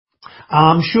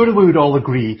I'm sure we would all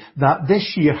agree that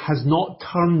this year has not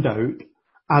turned out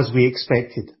as we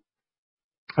expected.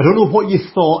 I don't know what you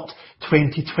thought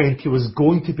 2020 was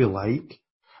going to be like,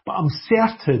 but I'm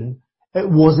certain it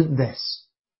wasn't this.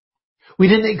 We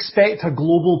didn't expect a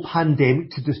global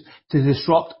pandemic to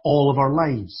disrupt all of our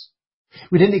lives.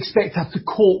 We didn't expect to have to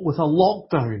cope with a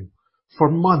lockdown for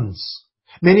months.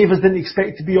 Many of us didn't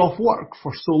expect to be off work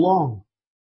for so long.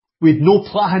 We had no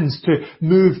plans to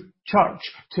move church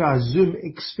to a Zoom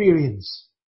experience.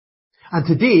 And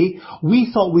today,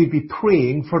 we thought we'd be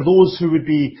praying for those who would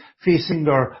be facing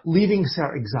their Leaving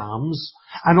Cert exams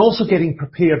and also getting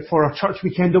prepared for a church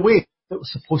weekend away that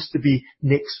was supposed to be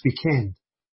next weekend.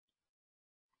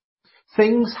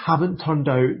 Things haven't turned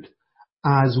out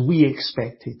as we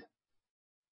expected.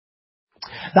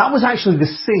 That was actually the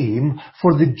same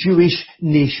for the Jewish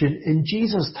nation in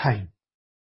Jesus' time.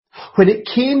 When it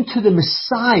came to the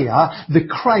Messiah, the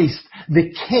Christ,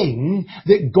 the King,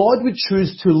 that God would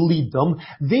choose to lead them,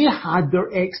 they had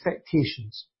their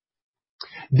expectations.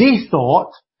 They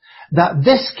thought that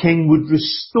this King would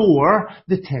restore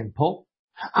the temple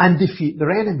and defeat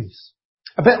their enemies.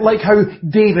 A bit like how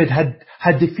David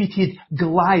had defeated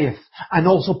Goliath and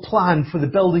also planned for the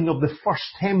building of the first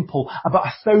temple about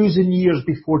 1,000 years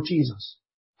before Jesus.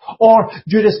 Or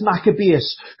Judas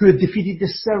Maccabeus, who had defeated the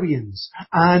Syrians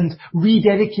and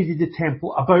rededicated the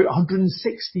temple about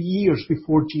 160 years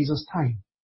before Jesus' time.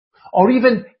 Or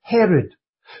even Herod,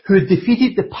 who had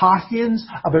defeated the Parthians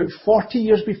about 40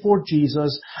 years before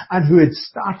Jesus and who had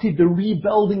started the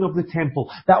rebuilding of the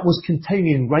temple that was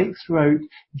continuing right throughout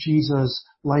Jesus'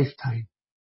 lifetime.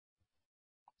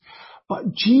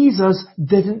 But Jesus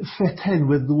didn't fit in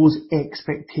with those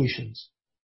expectations.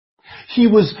 He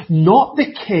was not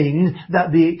the King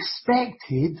that they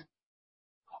expected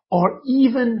or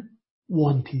even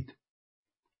wanted.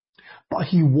 But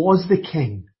he was the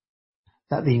King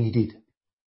that they needed.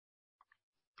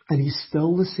 And he's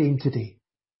still the same today.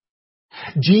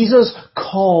 Jesus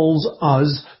calls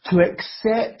us to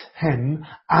accept him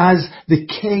as the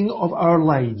King of our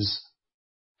lives.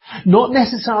 Not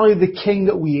necessarily the King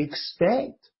that we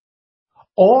expect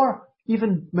or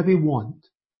even maybe want,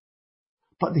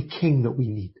 but the King that we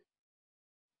need.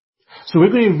 So we're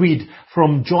going to read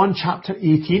from John chapter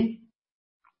 18.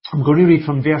 I'm going to read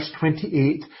from verse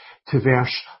 28 to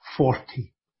verse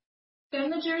 40. Then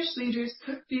the Jewish leaders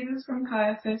took Jesus from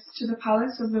Caiaphas to the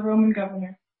palace of the Roman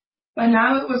governor. By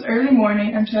now it was early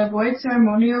morning, and to avoid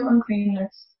ceremonial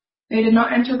uncleanness, they did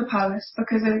not enter the palace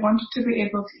because they wanted to be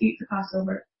able to eat the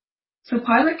Passover. So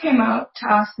Pilate came out to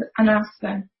ask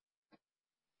them,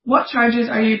 "What charges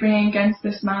are you bringing against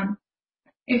this man?"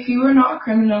 "If you were not a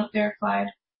criminal," they replied,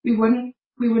 we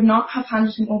would not have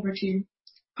handed him over to you."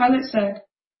 Pilate said,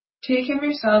 "Take him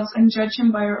yourselves and judge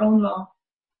him by your own law."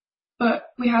 "But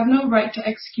we have no right to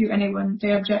execute anyone,"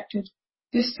 they objected.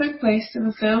 This took place to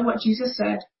fulfill what Jesus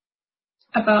said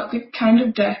about the kind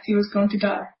of death he was going to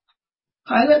die.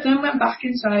 Pilate then went back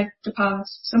inside the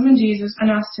palace, summoned Jesus,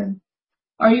 and asked him,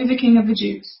 "Are you the King of the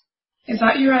Jews?" "Is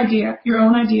that your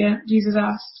own idea?" Jesus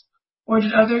asked. "Or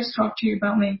did others talk to you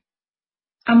about me?"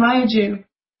 "Am I a Jew?"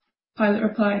 Pilate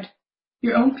replied.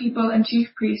 "Your own people and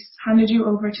chief priests handed you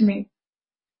over to me.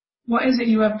 What is it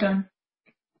you have done?"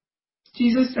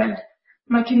 Jesus said,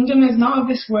 "My kingdom is not of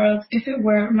this world. If it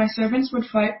were, my servants would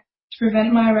fight to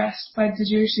prevent my arrest by the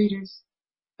Jewish leaders.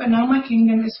 But now my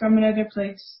kingdom is from another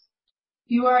place."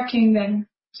 "You are a king then,"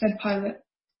 said Pilate.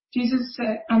 Jesus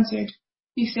answered,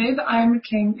 "You say that I am a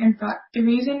king. In fact, the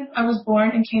reason I was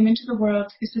born and came into the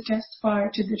world is to testify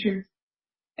to the truth.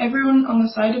 Everyone on the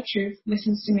side of truth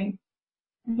listens to me."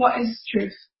 "What is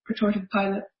truth?" retorted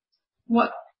Pilate.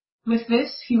 With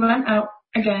this, he went out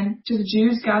again to the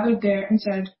Jews gathered there and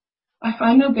said, "I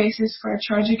find no basis for a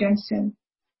charge against him.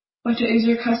 But it is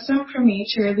your custom for me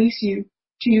to release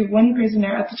to you one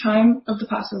prisoner at the time of the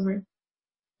Passover.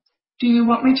 Do you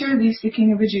want me to release the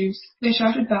King of the Jews?" They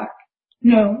shouted back,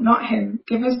 "No, not him.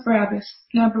 Give us Barabbas."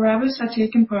 Now Barabbas had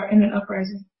taken part in an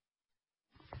uprising.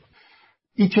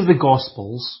 Each of the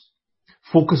Gospels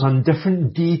focus on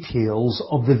different details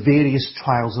of the various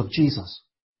trials of Jesus.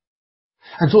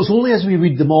 And so it's only as we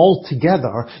read them all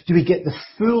together do we get the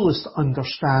fullest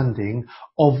understanding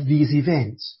of these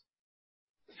events.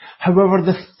 However,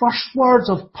 the first words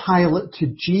of Pilate to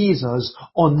Jesus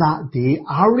on that day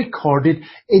are recorded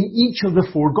in each of the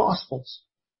four Gospels.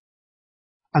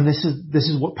 And this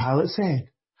is what Pilate said.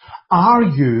 "Are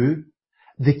you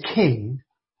the King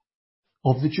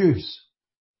of the Jews?"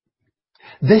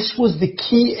 This was the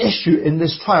key issue in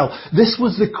this trial. This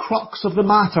was the crux of the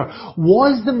matter.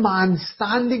 Was the man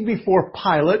standing before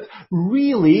Pilate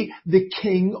really the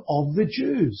King of the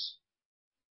Jews?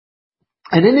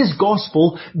 And in his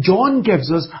gospel, John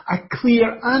gives us a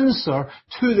clear answer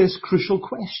to this crucial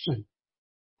question.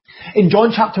 In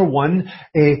John chapter 1,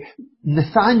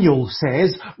 Nathanael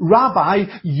says, "Rabbi,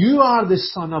 you are the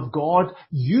Son of God.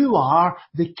 You are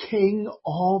the King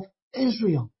of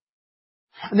Israel."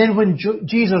 And then when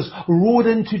Jesus rode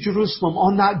into Jerusalem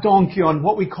on that donkey on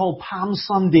what we call Palm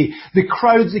Sunday, the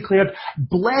crowds declared,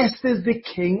 "Blessed is the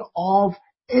King of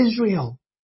Israel."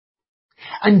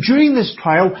 And during this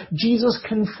trial, Jesus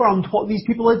confirmed what these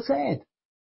people had said.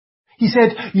 He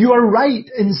said, "You are right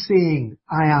in saying,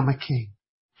 I am a king.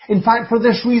 In fact, for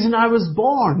this reason I was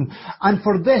born, and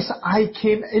for this I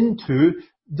came into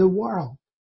the world."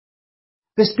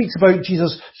 This speaks about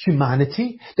Jesus'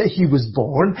 humanity, that he was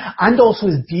born, and also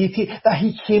his deity, that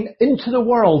he came into the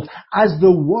world as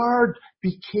the Word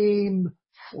became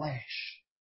flesh.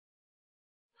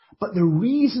 But the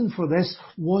reason for this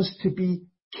was to be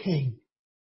king,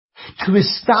 to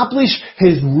establish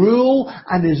his rule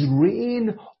and his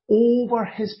reign over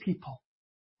his people.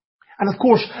 And of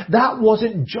course, that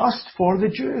wasn't just for the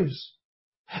Jews.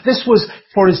 This was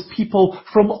for his people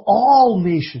from all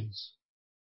nations.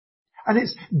 And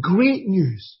it's great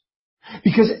news,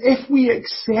 because if we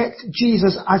accept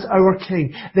Jesus as our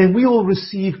King, then we will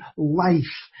receive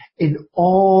life in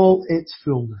all its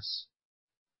fullness.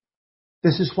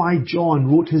 This is why John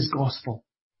wrote his gospel.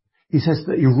 He says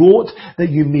that he wrote that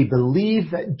you may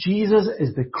believe that Jesus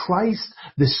is the Christ,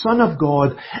 the Son of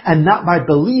God, and that by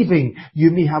believing you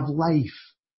may have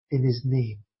life in his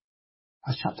name.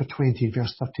 That's chapter 20,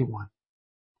 verse 31.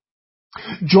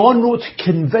 John wrote to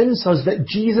convince us that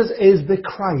Jesus is the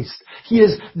Christ. He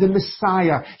is the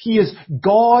Messiah. He is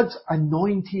God's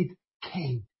anointed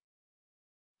King.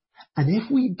 And if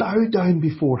we bow down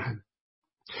before him,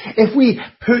 if we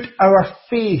put our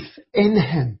faith in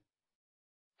him,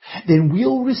 then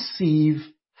we'll receive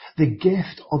the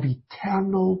gift of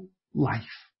eternal life.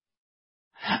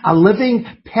 A living,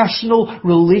 personal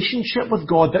relationship with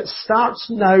God that starts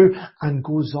now and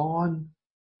goes on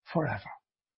forever.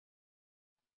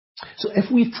 So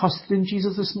if we've trusted in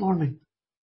Jesus this morning,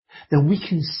 then we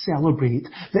can celebrate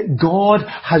that God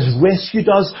has rescued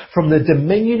us from the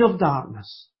dominion of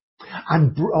darkness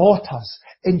and brought us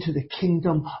into the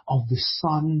kingdom of the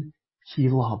Son he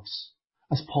loves,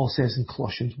 as Paul says in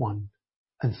Colossians 1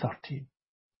 and 13.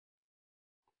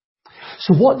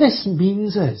 So what this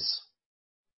means is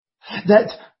that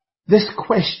this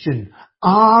question,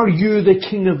 "Are you the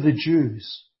King of the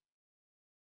Jews?"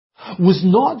 was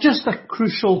not just a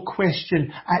crucial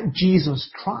question at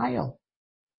Jesus' trial.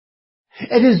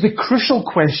 It is the crucial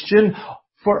question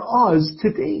for us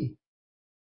today.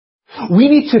 We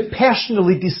need to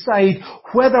personally decide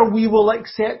whether we will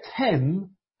accept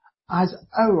him as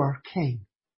our King.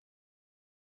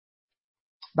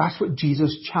 That's what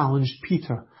Jesus challenged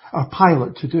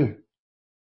Pilate to do.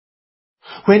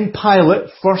 When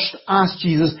Pilate first asked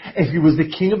Jesus if he was the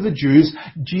King of the Jews,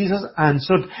 Jesus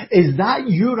answered, "Is that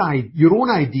your own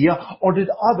idea, or did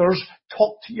others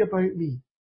talk to you about me?"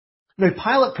 Now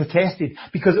Pilate protested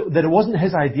that it wasn't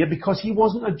his idea because he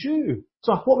wasn't a Jew.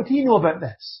 So what would he know about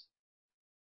this?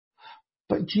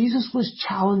 But Jesus was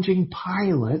challenging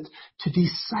Pilate to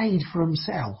decide for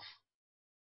himself.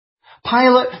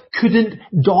 Pilate couldn't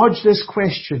dodge this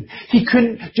question. He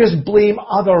couldn't just blame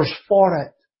others for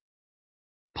it.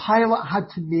 Pilate had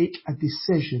to make a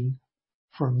decision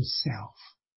for himself.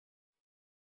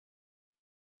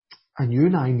 And you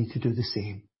and I need to do the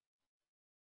same.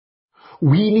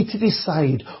 We need to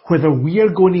decide whether we are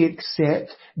going to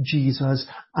accept Jesus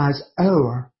as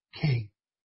our King.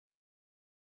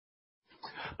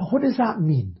 But what does that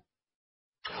mean?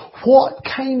 What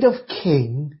kind of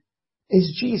King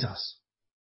is Jesus?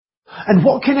 And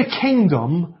what kind of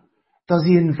kingdom does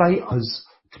he invite us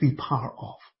to be part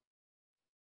of?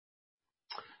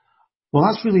 Well,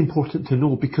 that's really important to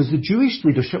know, because the Jewish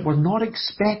leadership were not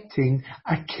expecting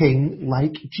a king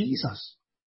like Jesus.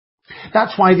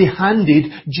 That's why they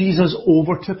handed Jesus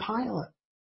over to Pilate.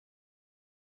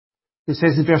 It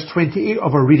says in verse 28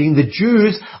 of our reading, "The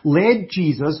Jews led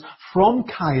Jesus from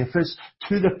Caiaphas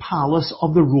to the palace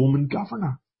of the Roman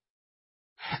governor."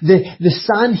 The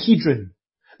Sanhedrin,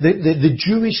 the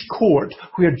Jewish court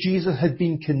where Jesus had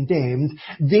been condemned,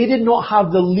 they did not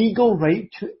have the legal right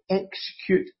to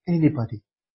execute anybody.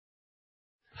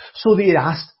 So they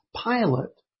asked Pilate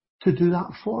to do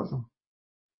that for them.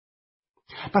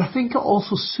 But I think it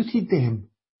also suited them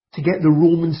to get the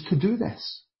Romans to do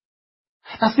this.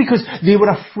 That's because they were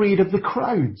afraid of the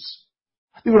crowds.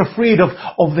 They were afraid of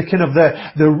the kind of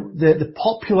the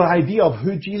popular idea of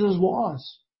who Jesus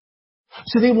was.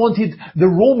 So they wanted the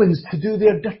Romans to do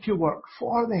their dirty work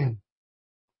for them.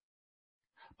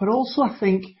 But also I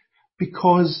think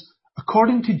because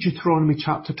according to Deuteronomy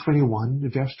chapter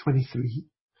 21, verse 23,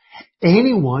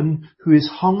 anyone who is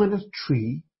hung on a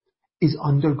tree is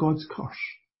under God's curse.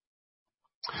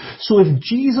 So if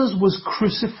Jesus was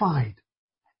crucified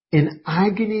in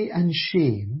agony and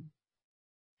shame,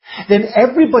 then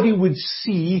everybody would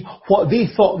see what they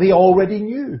thought they already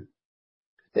knew,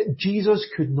 that Jesus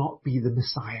could not be the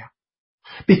Messiah.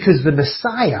 Because the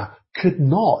Messiah could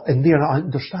not, in their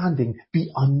understanding,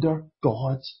 be under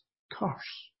God's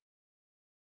curse.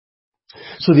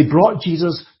 So they brought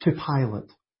Jesus to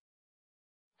Pilate.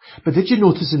 But did you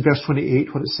notice in verse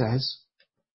 28 what it says?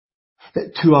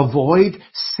 That to avoid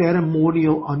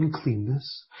ceremonial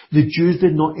uncleanness, the Jews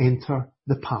did not enter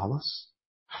the palace.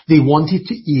 They wanted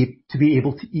to be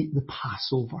able to eat the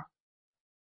Passover.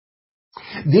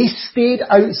 They stayed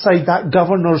outside that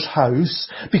governor's house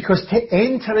because to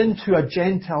enter into a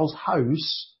Gentile's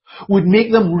house would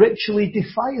make them ritually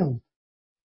defiled.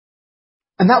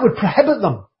 And that would prohibit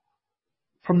them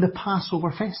from the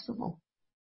Passover festival.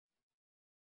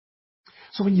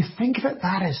 So when you think of it,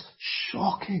 that is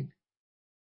shocking.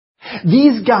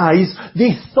 These guys,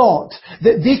 they thought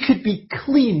that they could be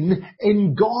clean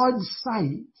in God's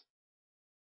sight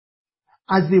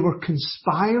as they were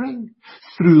conspiring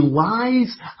through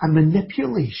lies and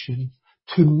manipulation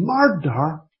to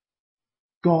murder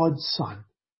God's Son.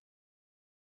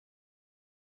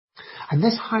 And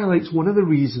this highlights one of the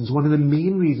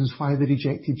main reasons why they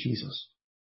rejected Jesus.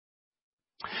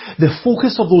 The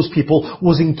focus of those people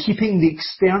was in keeping the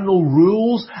external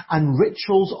rules and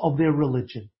rituals of their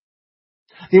religion.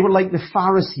 They were like the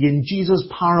Pharisee in Jesus'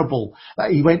 parable that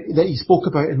he spoke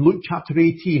about in Luke chapter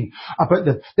 18, about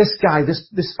this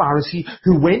Pharisee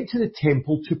who went to the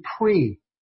temple to pray.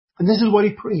 And this is what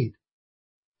he prayed.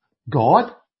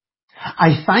 God,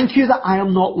 I thank you that I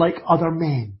am not like other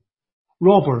men,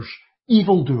 robbers,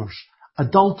 evildoers,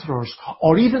 adulterers,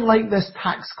 or even like this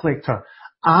tax collector.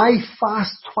 I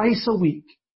fast twice a week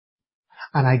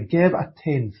and I give a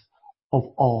tenth of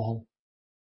all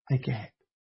I get.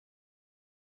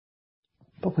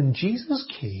 But when Jesus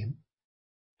came,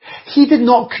 he did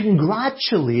not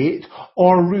congratulate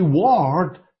or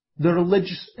reward the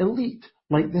religious elite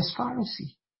like this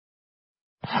Pharisee.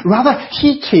 Rather,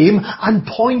 he came and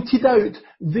pointed out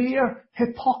their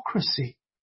hypocrisy.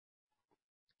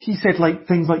 He said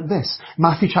things like this,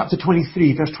 Matthew chapter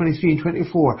 23, verse 23 and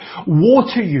 24.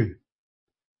 Woe to you,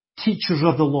 teachers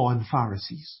of the law and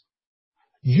Pharisees,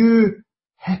 you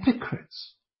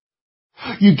hypocrites!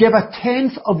 You give a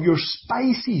tenth of your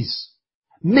spices,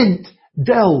 mint,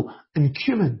 dill, and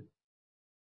cumin,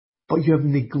 but you have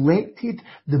neglected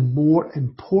the more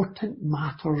important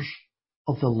matters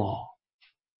of the law: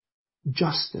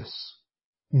 justice,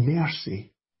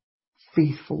 mercy,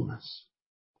 faithfulness.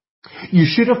 You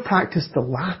should have practiced the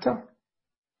latter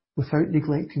without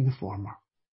neglecting the former.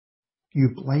 You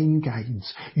blind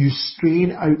guides, you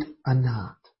strain out a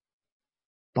gnat,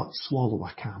 but swallow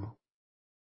a camel.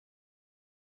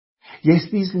 Yes,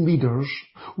 these leaders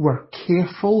were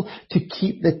careful to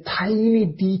keep the tiny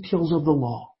details of the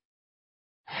law.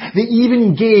 They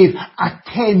even gave a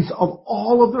tenth of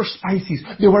all of their spices.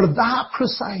 They were that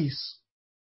precise.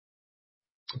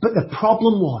 But the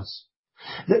problem was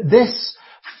that this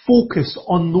focus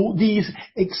on these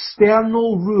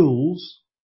external rules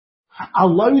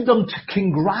allowed them to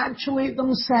congratulate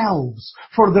themselves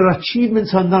for their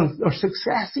achievements and their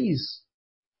successes,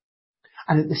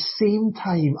 and at the same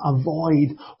time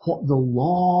avoid what the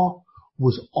law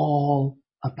was all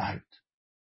about.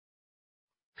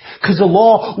 Because the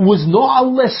law was not a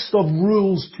list of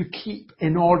rules to keep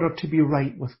in order to be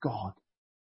right with God.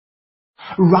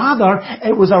 Rather,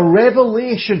 it was a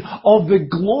revelation of the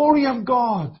glory of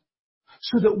God,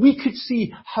 so that we could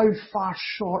see how far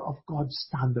short of God's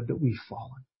standard that we've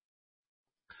fallen.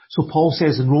 So Paul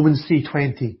says in Romans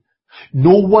 3:20,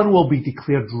 no one will be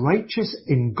declared righteous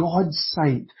in God's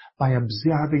sight by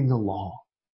observing the law.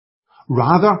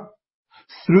 Rather,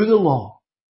 through the law,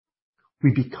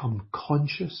 we become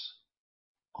conscious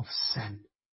of sin.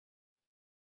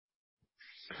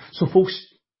 So folks,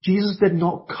 Jesus did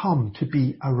not come to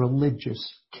be a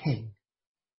religious king.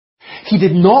 He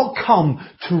did not come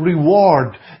to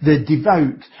reward the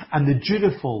devout and the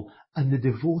dutiful and the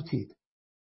devoted.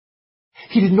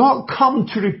 He did not come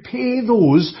to repay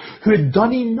those who had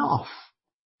done enough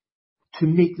to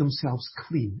make themselves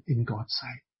clean in God's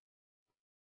sight.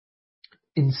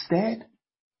 Instead,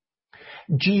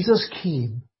 Jesus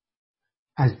came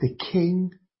as the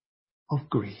King of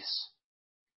grace.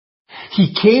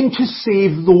 He came to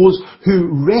save those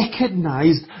who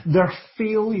recognized their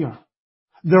failure,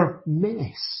 their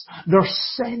mess, their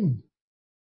sin,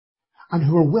 and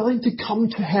who were willing to come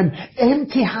to him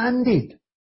empty-handed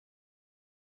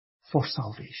for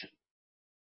salvation.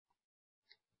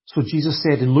 So Jesus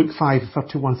said in Luke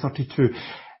 5:31-32,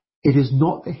 it is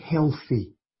not the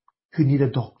healthy who need a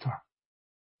doctor,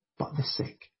 but the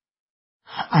sick.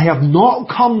 I have not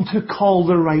come to call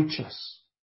the righteous,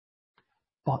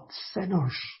 but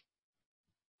sinners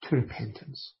to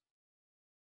repentance.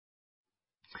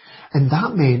 And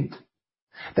that meant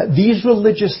that these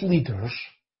religious leaders,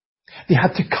 they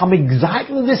had to come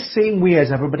exactly the same way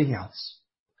as everybody else.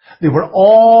 They were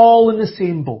all in the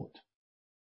same boat.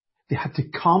 They had to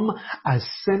come as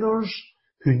sinners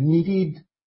who needed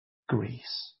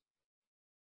grace.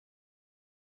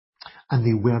 And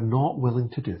they were not willing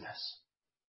to do this.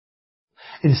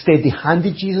 Instead, they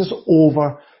handed Jesus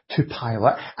over to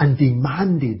Pilate and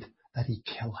demanded that he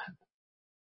kill him.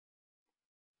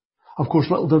 Of course,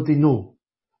 little did they know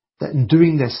that in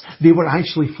doing this, they were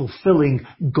actually fulfilling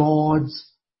God's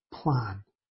plan.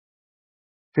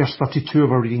 Verse 32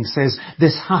 of our reading says,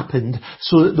 this happened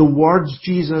so that the words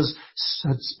Jesus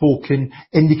had spoken,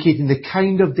 indicating the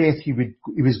kind of death he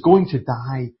was going to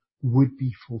die, would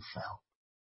be fulfilled.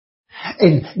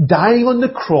 In dying on the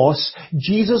cross,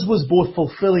 Jesus was both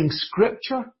fulfilling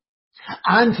Scripture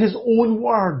and his own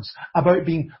words about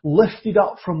being lifted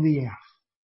up from the earth.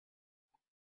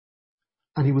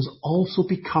 And he was also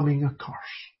becoming a curse.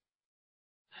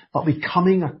 But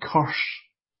becoming a curse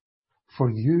for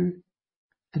you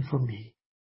and for me.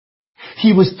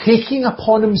 He was taking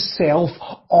upon himself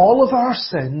all of our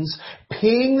sins,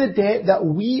 paying the debt that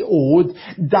we owed,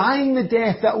 dying the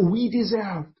death that we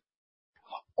deserved.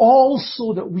 All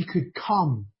so that we could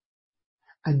come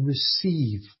and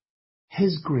receive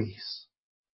his grace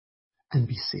and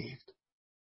be saved.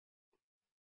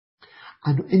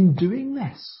 And in doing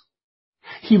this,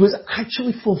 he was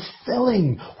actually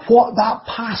fulfilling what that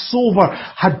Passover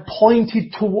had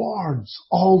pointed towards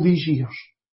all these years.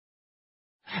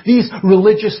 These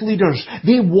religious leaders,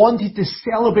 they wanted to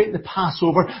celebrate the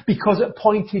Passover because it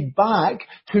pointed back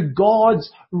to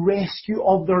God's rescue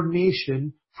of their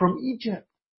nation from Egypt.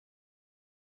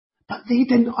 But they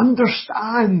didn't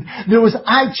understand there was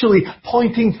actually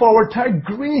pointing forward to a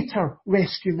greater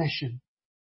rescue mission.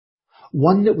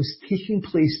 One that was taking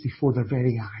place before their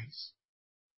very eyes.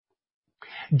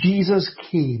 Jesus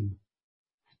came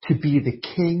to be the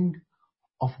King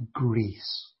of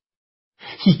grace.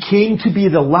 He came to be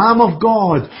the Lamb of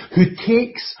God who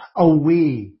takes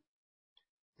away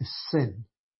the sin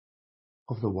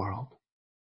of the world.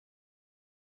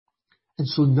 And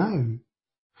so now,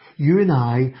 you and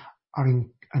I are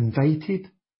invited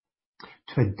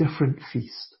to a different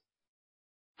feast.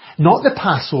 Not the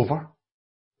Passover,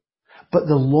 but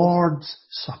the Lord's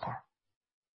Supper,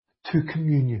 to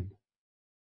communion.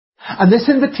 And this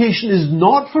invitation is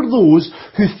not for those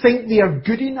who think they are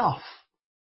good enough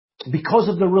because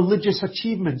of their religious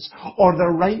achievements or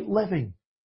their right living.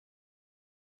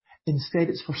 Instead,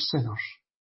 it's for sinners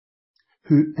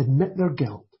who admit their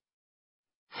guilt,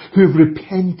 who have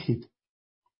repented,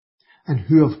 and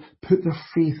who have put their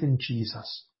faith in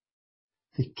Jesus,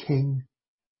 the King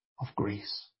of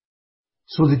grace.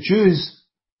 So the Jews,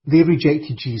 they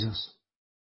rejected Jesus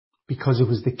because he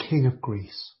was the King of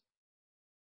grace.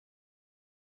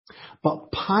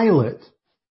 But Pilate,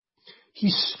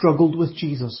 he struggled with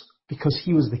Jesus because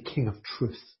he was the King of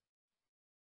truth.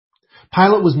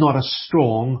 Pilate was not a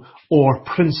strong or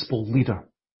principled leader.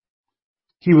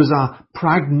 He was a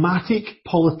pragmatic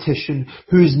politician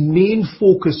whose main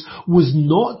focus was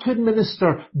not to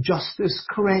administer justice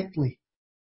correctly,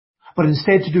 but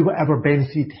instead to do whatever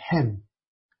benefited him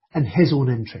and his own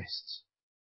interests.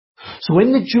 So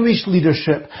when the Jewish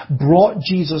leadership brought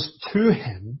Jesus to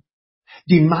him,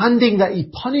 demanding that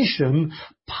he punish him,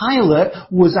 Pilate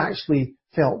was actually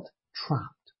felt trapped.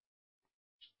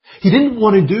 He didn't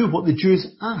want to do what the Jews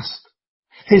asked.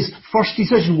 His first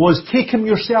decision was, take him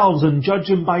yourselves and judge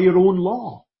him by your own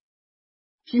law.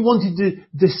 He wanted to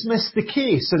dismiss the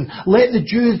case and let the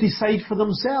Jews decide for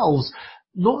themselves,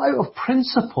 not out of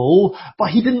principle,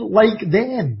 but he didn't like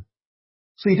them.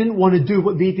 So he didn't want to do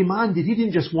what they demanded. He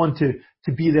didn't just want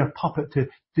to be their puppet, to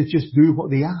just do what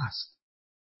they asked.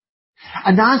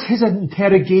 And as his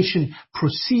interrogation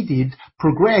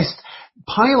progressed,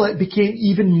 Pilate became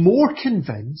even more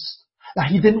convinced that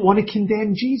he didn't want to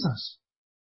condemn Jesus.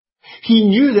 He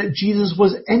knew that Jesus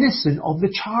was innocent of the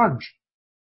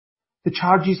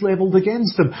charges levelled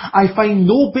against him. I find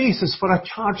no basis for a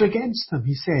charge against him,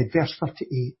 he said, verse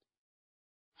 38.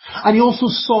 And he also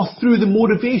saw through the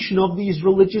motivation of these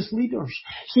religious leaders.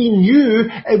 He knew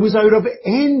it was out of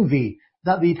envy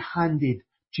that they'd handed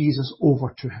Jesus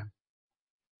over to him.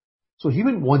 So he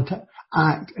wouldn't want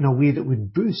act in a way that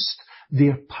would boost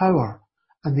their power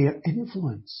and their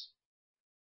influence.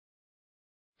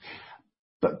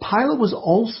 But Pilate was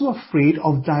also afraid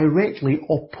of directly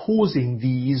opposing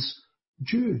these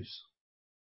Jews.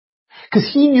 Because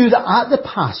he knew that at the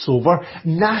Passover,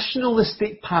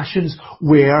 nationalistic passions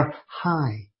were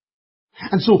high.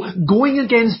 And so going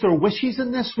against their wishes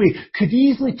in this way could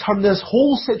easily turn this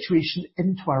whole situation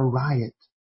into a riot.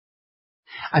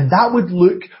 And that would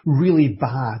look really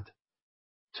bad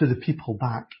to the people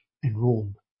back in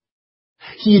Rome.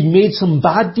 He had made some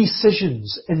bad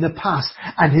decisions in the past,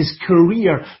 and his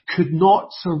career could not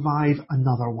survive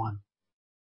another one.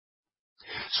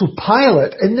 So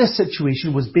Pilate, in this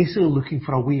situation, was basically looking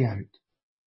for a way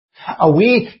out. A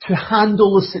way to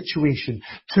handle the situation,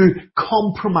 to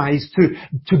compromise,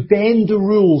 to bend the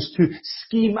rules, to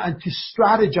scheme and to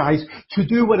strategize, to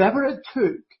do whatever it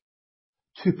took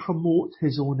to promote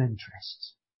his own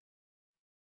interests.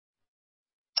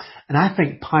 And I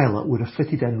think Pilate would have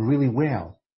fitted in really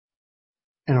well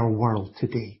in our world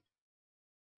today.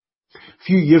 A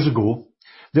few years ago,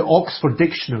 the Oxford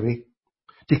Dictionary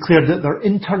declared that their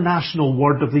international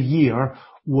word of the year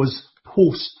was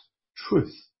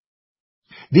post-truth.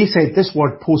 They said this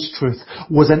word post-truth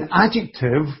was an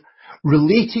adjective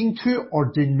relating to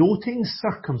or denoting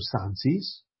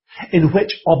circumstances in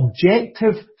which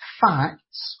objective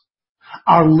facts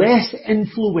are less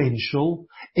influential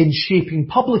in shaping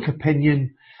public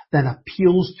opinion than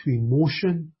appeals to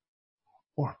emotion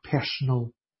or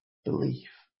personal belief.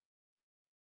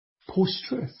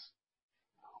 Post-truth.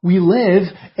 We live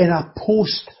in a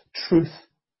post-truth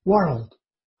world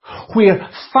where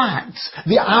facts,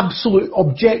 the absolute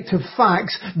objective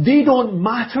facts, they don't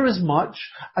matter as much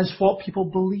as what people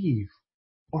believe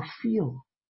or feel.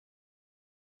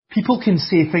 People can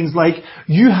say things like,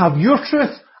 you have your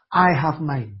truth, I have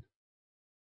mine.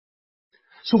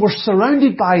 So we're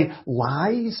surrounded by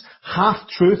lies,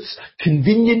 half-truths,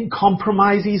 convenient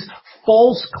compromises,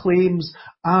 false claims,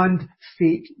 and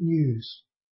fake news.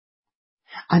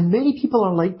 And many people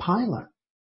are like Pilate.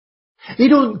 They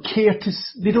don't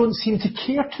seem to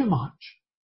care too much,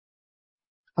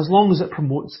 as long as it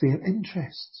promotes their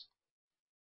interests.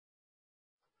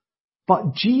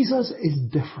 But Jesus is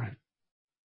different.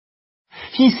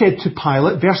 He said to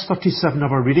Pilate, verse 37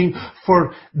 of our reading,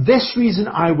 "For this reason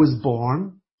I was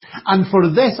born, and for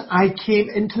this I came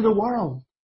into the world,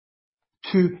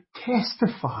 to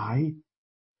testify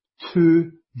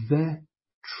to the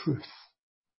truth."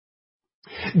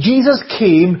 Jesus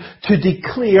came to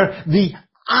declare the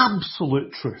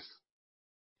absolute truth.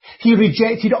 He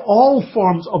rejected all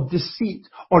forms of deceit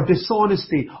or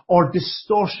dishonesty or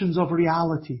distortions of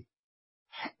reality.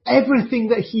 Everything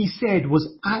that he said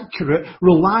was accurate,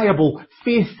 reliable,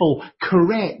 faithful,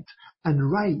 correct,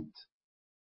 and right.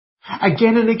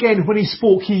 Again and again when he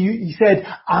spoke, he said,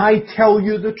 "I tell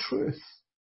you the truth."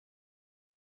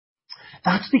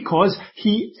 That's because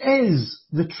he is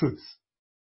the truth.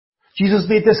 Jesus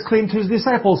made this claim to his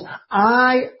disciples,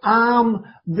 "I am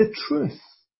the truth."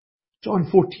 John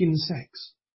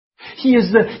 14:6. He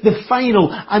is the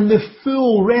final and the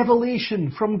full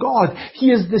revelation from God. He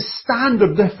is the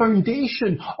standard, the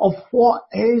foundation of what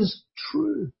is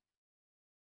true.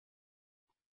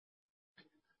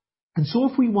 And so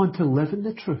if we want to live in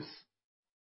the truth,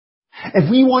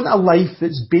 if we want a life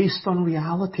that's based on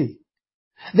reality,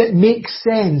 that makes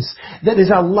sense, that is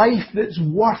a life that's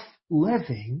worth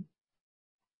living,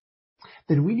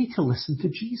 then we need to listen to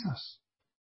Jesus.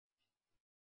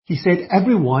 He said,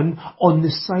 "Everyone on the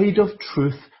side of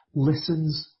truth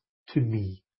listens to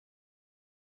me."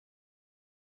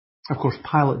 Of course,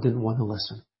 Pilate didn't want to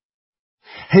listen.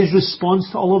 His response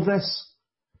to all of this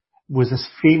was this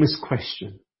famous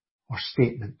question or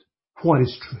statement: what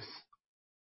is truth?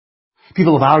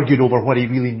 People have argued over what he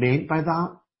really meant by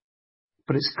that,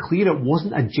 but it's clear it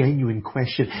wasn't a genuine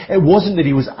question. It wasn't that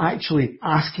he was actually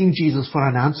asking Jesus for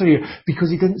an answer here,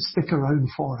 because he didn't stick around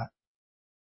for it.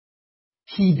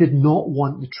 He did not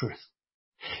want the truth.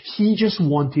 He just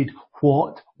wanted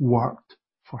what worked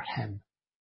for him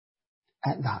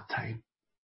at that time.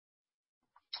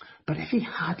 But if he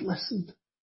had listened,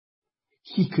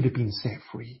 he could have been set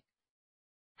free.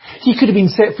 He could have been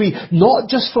set free not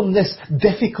just from this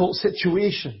difficult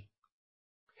situation,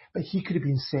 but he could have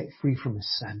been set free from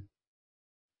his sin.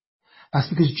 That's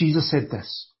because Jesus said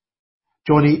this,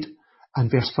 John 8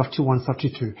 and verse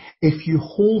 31-32, "If you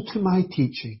hold to my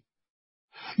teaching,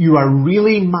 you are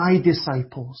really my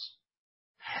disciples.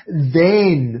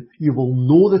 Then you will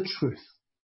know the truth,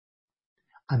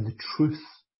 and the truth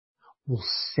will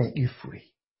set you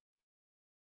free."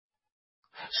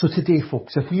 So today,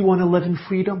 folks, if we want to live in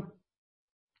freedom,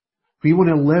 if we want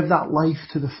to live that life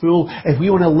to the full, if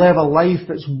we want to live a life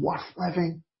that's worth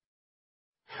living,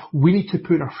 we need to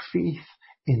put our faith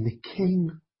in the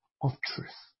King of truth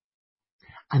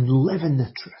and live in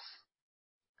the truth,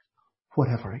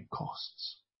 whatever it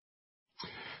costs.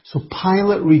 So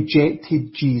Pilate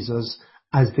rejected Jesus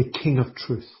as the King of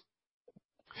truth.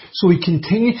 So he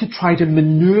continued to try to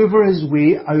maneuver his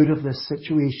way out of this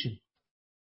situation.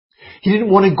 He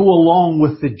didn't want to go along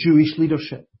with the Jewish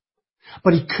leadership,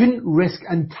 but he couldn't risk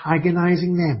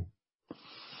antagonizing them.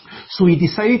 So he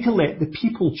decided to let the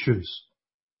people choose.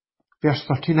 Verse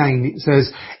 39, it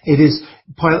says,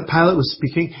 Pilate was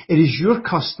speaking, "It is your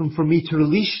custom for me to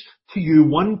release to you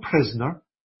one prisoner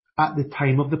at the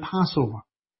time of the Passover.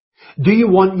 Do you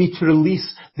want me to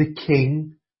release the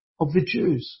King of the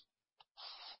Jews?"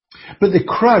 But the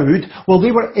crowd, well,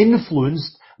 they were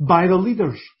influenced by the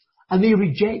leaders, and they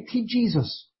rejected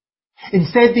Jesus.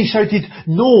 Instead, they shouted,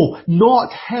 "No,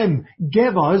 not him.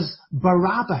 Give us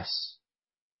Barabbas."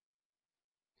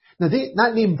 Now,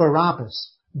 that name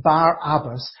Barabbas, Bar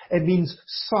Abbas, it means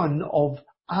son of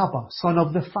Abba, son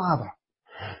of the Father.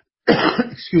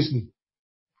 Excuse me.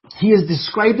 He is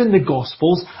described in the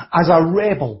Gospels as a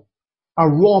rebel, a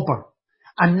robber,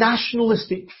 a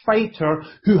nationalistic fighter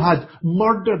who had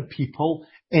murdered people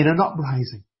in an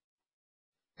uprising.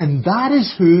 And that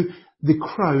is who the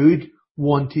crowd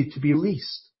wanted to be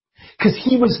released. Because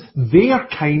he was their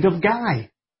kind of guy.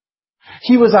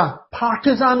 He was a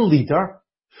partisan leader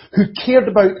who cared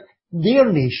about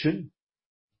their nation,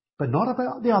 but not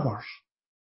about the others.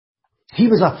 He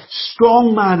was a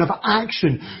strong man of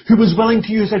action who was willing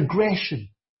to use aggression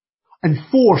and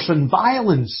force and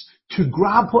violence to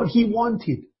grab what he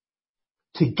wanted,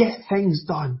 to get things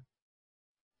done.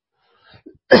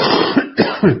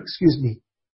 Excuse me.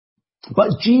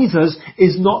 But Jesus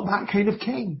is not that kind of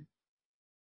king.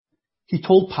 He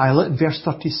told Pilate in verse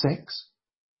 36,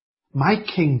 "My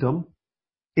kingdom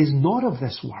is not of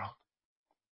this world.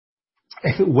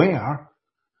 If it were,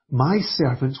 my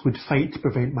servants would fight to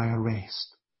prevent my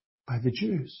arrest by the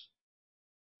Jews."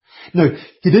 Now,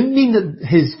 he didn't mean that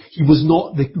he was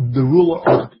not the ruler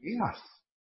of the earth.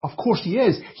 Of course he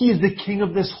is. He is the king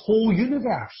of this whole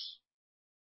universe.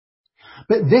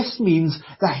 But this means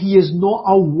that he is not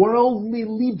a worldly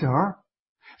leader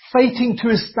fighting to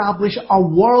establish a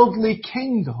worldly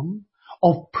kingdom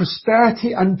of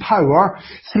prosperity and power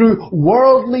through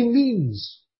worldly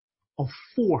means of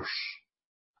force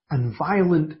and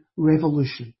violent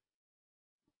revolution.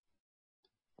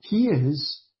 He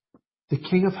is the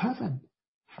King of heaven.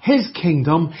 His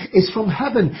kingdom is from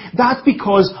heaven. That's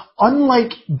because,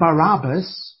 unlike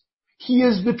Barabbas, he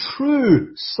is the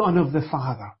true Son of the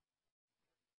Father.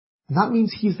 And that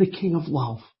means he's the King of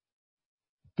love,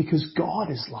 because God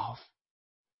is love.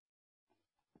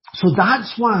 So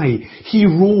that's why he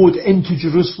rode into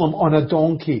Jerusalem on a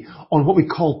donkey on what we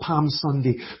call Palm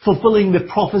Sunday, fulfilling the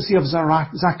prophecy of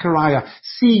Zechariah.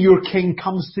 "See, your king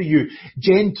comes to you,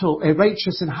 gentle,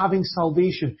 righteous and having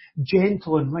salvation,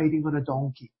 gentle and riding on a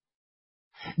donkey."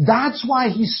 That's why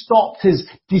he stopped his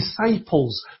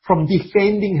disciples from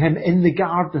defending him in the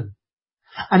garden.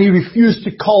 And he refused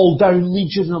to call down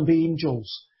legions of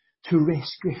angels to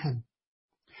rescue him.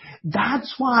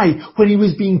 That's why when he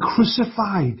was being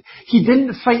crucified, he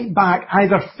didn't fight back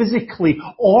either physically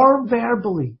or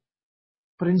verbally,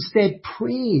 but instead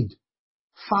prayed,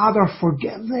 "Father,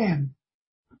 forgive them,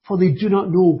 for they do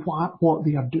not know what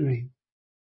they are doing."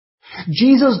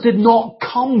 Jesus did not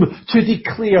come to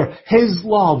declare his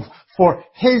love for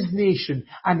his nation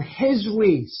and his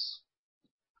race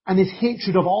and his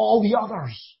hatred of all the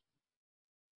others.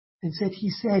 Instead, he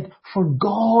said, "For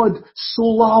God so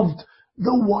loved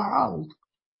the world."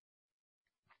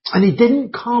 And he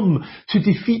didn't come to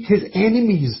defeat his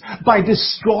enemies by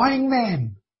destroying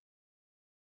them,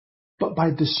 but by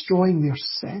destroying their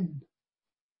sin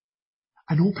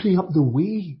and opening up the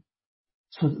way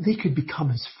so that they could become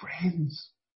his friends.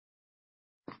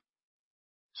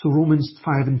 So Romans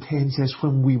 5 and 10 says,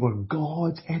 when we were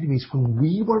God's enemies,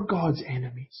 we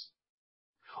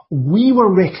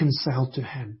were reconciled to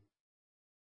him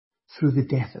through the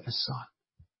death of his Son.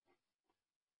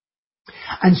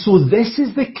 And so this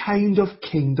is the kind of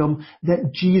kingdom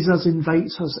that Jesus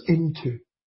invites us into.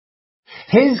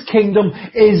 His kingdom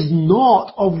is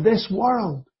not of this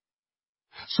world.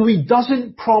 So he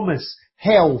doesn't promise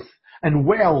health and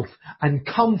wealth and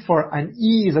comfort and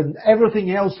ease and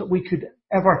everything else that we could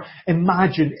ever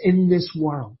imagine in this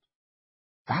world.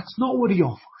 That's not what he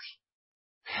offers.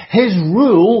 His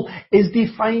rule is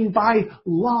defined by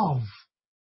love.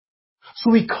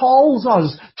 So he calls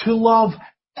us to love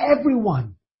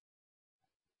everyone.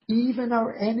 even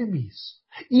our enemies,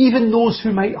 even those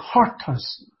who might hurt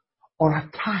us or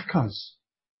attack us.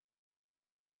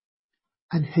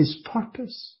 And his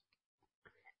purpose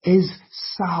is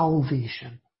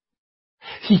salvation.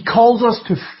 He calls us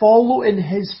to follow in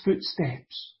his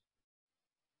footsteps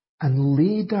and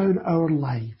lay down our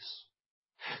lives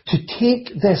to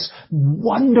take this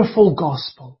wonderful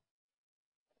gospel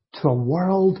to a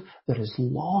world that is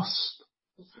lost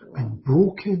and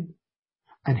broken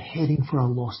and heading for a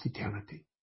lost eternity.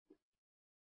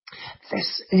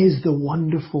 This is the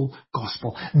wonderful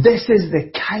gospel. This is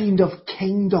the kind of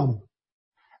kingdom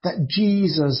that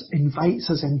Jesus invites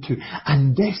us into.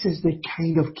 And this is the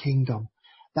kind of kingdom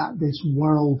that this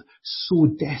world so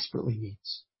desperately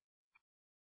needs.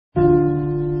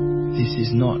 This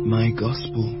is not my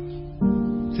gospel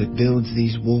that builds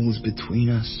these walls between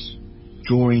us,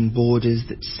 drawing borders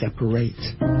that separate,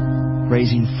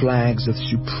 raising flags of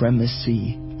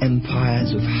supremacy,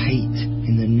 empires of hate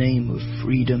in the name of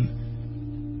freedom.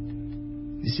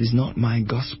 This is not my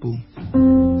gospel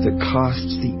that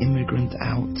casts the immigrant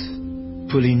out,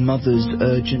 pulling mothers'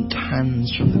 urgent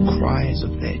hands from the cries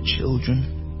of their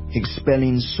children,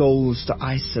 expelling souls to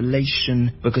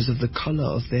isolation because of the colour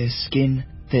of their skin,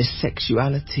 their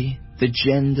sexuality, the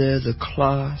gender, the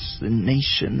class, the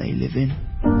nation they live in.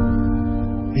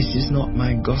 This is not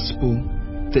my gospel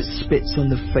that spits on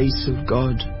the face of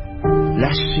God,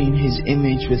 lashing his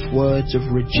image with words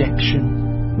of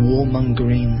rejection,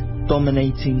 warmongering,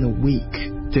 dominating the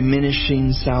weak,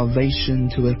 diminishing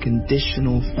salvation to a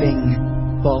conditional thing,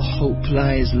 while hope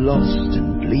lies lost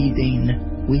and bleeding,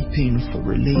 weeping for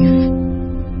relief.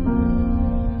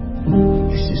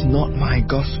 This is not my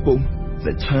gospel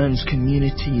that turns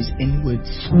communities inwards,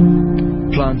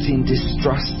 planting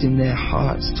distrust in their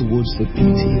hearts towards the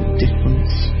beauty of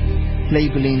difference,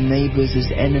 labeling neighbours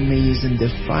as enemies and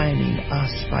defining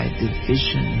us by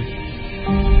division.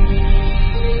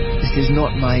 This is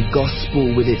not my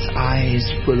gospel with its eyes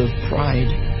full of pride,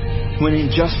 when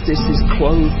injustice is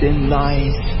clothed in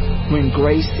lies, when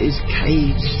grace is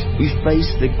caged, we face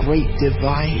the great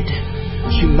divide,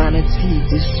 humanity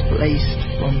displaced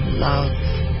from love.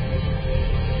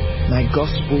 My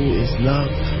gospel is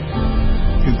love,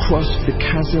 who crossed the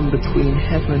chasm between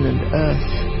heaven and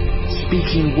earth,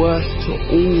 speaking worth to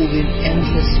all in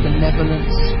endless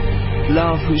benevolence.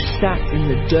 Love who sat in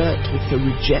the dirt with the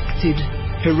rejected,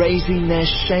 erasing their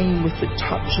shame with the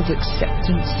touch of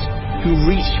acceptance, who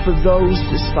reached for those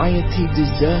society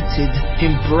deserted,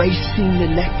 embracing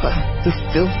the leper, the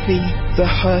filthy, the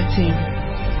hurting.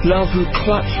 Love who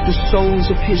clutched the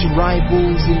souls of his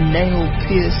rivals in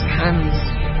nail-pierced hands,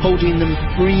 holding them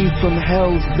free from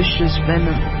hell's vicious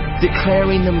venom,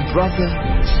 declaring them brother,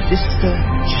 sister,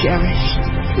 cherished,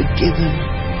 forgiven.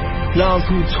 Love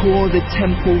who tore the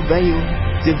temple veil,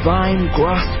 divine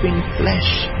grasping flesh,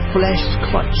 flesh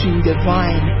clutching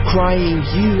divine, crying,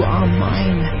 you are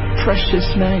mine, precious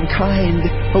mankind,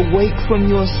 awake from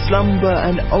your slumber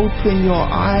and open your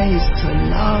eyes to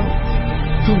love.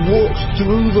 Who walks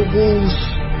through the walls,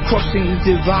 crossing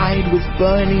the divide with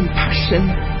burning passion,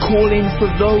 calling for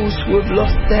those who have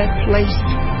lost their place,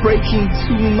 breaking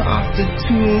tomb after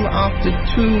tomb after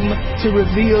tomb to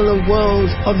reveal a world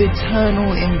of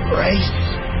eternal embrace.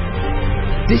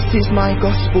 This is my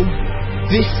gospel.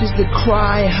 This is the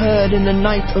cry heard in the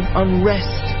night of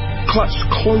unrest, clutched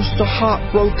close to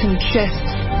heartbroken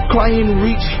chests, crying,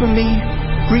 reach for me,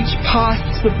 reach past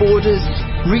the borders,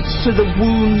 reach to the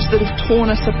wounds that have torn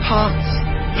us apart.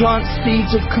 Plant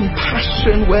seeds of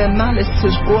compassion where malice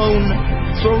has grown.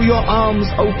 Throw your arms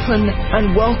open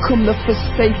and welcome the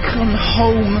forsaken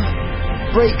home.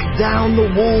 Break down the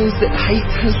walls that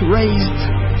hate has raised.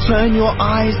 Turn your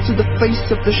eyes to the face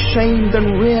of the shamed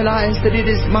and realize that it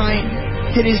is mine.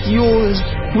 It is yours.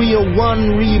 We are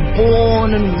one,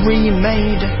 reborn and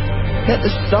remade. Let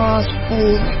the stars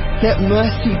fall. Let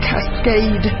mercy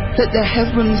cascade. Let the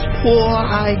heavens pour.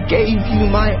 I gave you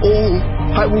my all.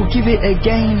 I will give it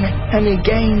again and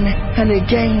again and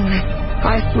again.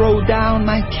 I throw down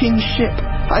my kingship.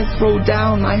 I throw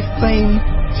down my fame.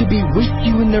 To be with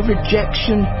you in the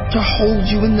rejection. To hold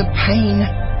you in the pain.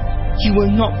 You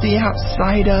are not the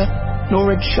outsider,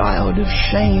 nor a child of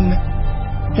shame.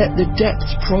 Let the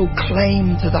depths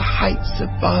proclaim to the heights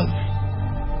above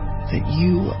that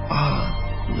you are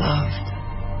loved.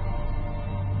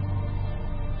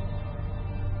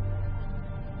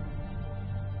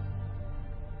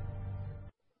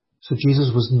 So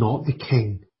Jesus was not the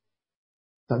king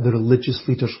that the religious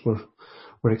leaders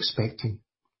were expecting,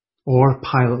 or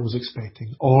Pilate was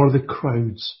expecting, or the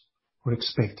crowds were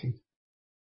expecting.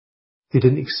 They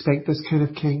didn't expect this kind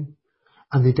of king,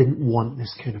 and they didn't want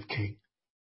this kind of king.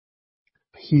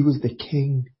 But He was the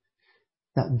King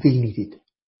that they needed.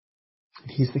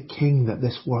 And He's the King that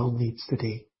this world needs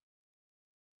today.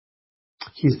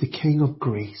 He is the King of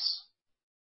grace,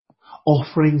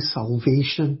 offering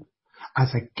salvation as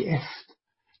a gift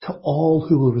to all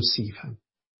who will receive Him.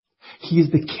 He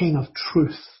is the King of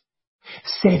truth,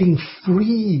 setting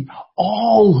free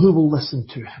all who will listen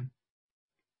to Him.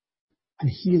 And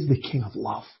He is the King of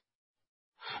love,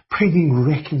 bringing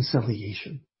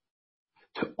reconciliation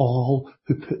to all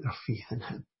who put their faith in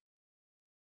Him.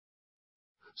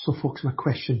 So folks, my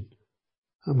question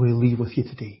I'm going to leave with you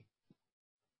today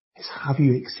is, have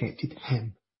you accepted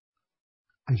Him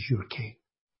as your King?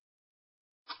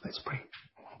 Let's pray.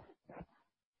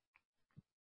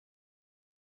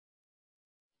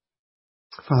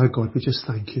 Father God, we just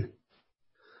thank you.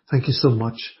 Thank you so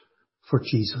much for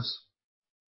Jesus.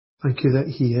 Thank you that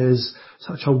He is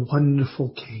such a wonderful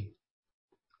King,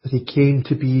 that He came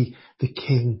to be the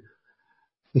King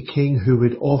who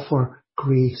would offer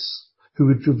grace, who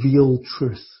would reveal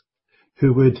truth,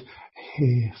 who would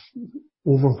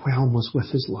overwhelm us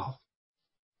with His love.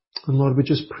 And Lord, we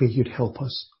just pray You'd help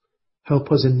us.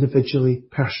 Help us individually,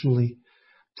 personally,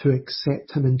 to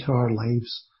accept Him into our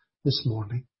lives this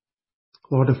morning.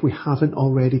 Lord, if we haven't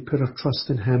already put our trust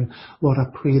in Him, Lord, I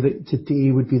pray that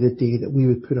today would be the day that we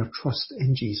would put our trust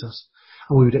in Jesus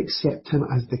and we would accept Him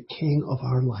as the King of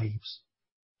our lives.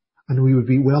 And we would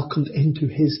be welcomed into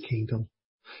His kingdom,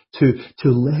 to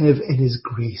live in His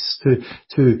grace,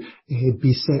 to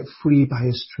be set free by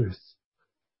His truth,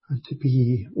 and to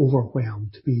be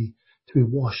overwhelmed, to be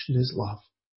washed in His love.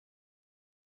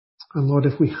 And Lord,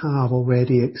 if we have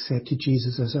already accepted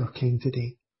Jesus as our King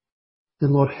today,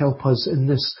 then Lord, help us in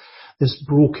this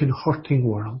broken, hurting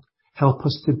world. Help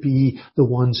us to be the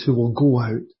ones who will go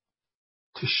out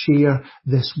to share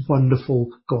this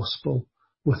wonderful gospel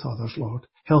with others, Lord.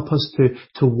 Help us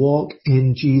to walk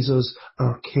in Jesus,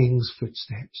 our King's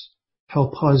footsteps.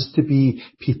 Help us to be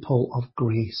people of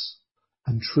grace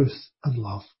and truth and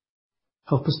love.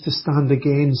 Help us to stand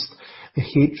against the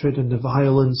hatred and the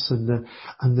violence and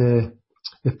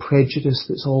the prejudice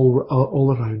that's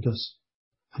all around us.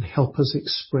 And help us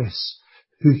express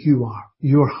who You are,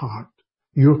 Your heart,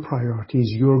 Your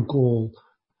priorities, Your goal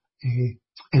in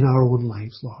our own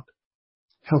lives, Lord.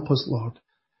 Help us, Lord,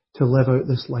 to live out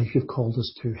this life You've called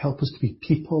us to. Help us to be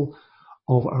people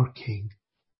of our King,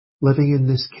 living in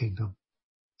this kingdom,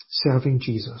 serving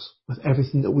Jesus with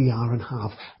everything that we are and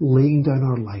have, laying down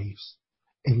our lives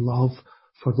in love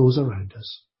for those around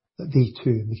us, that they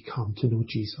too may come to know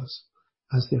Jesus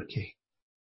as their King.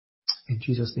 In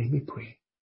Jesus' name we pray.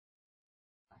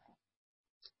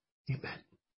 Amen.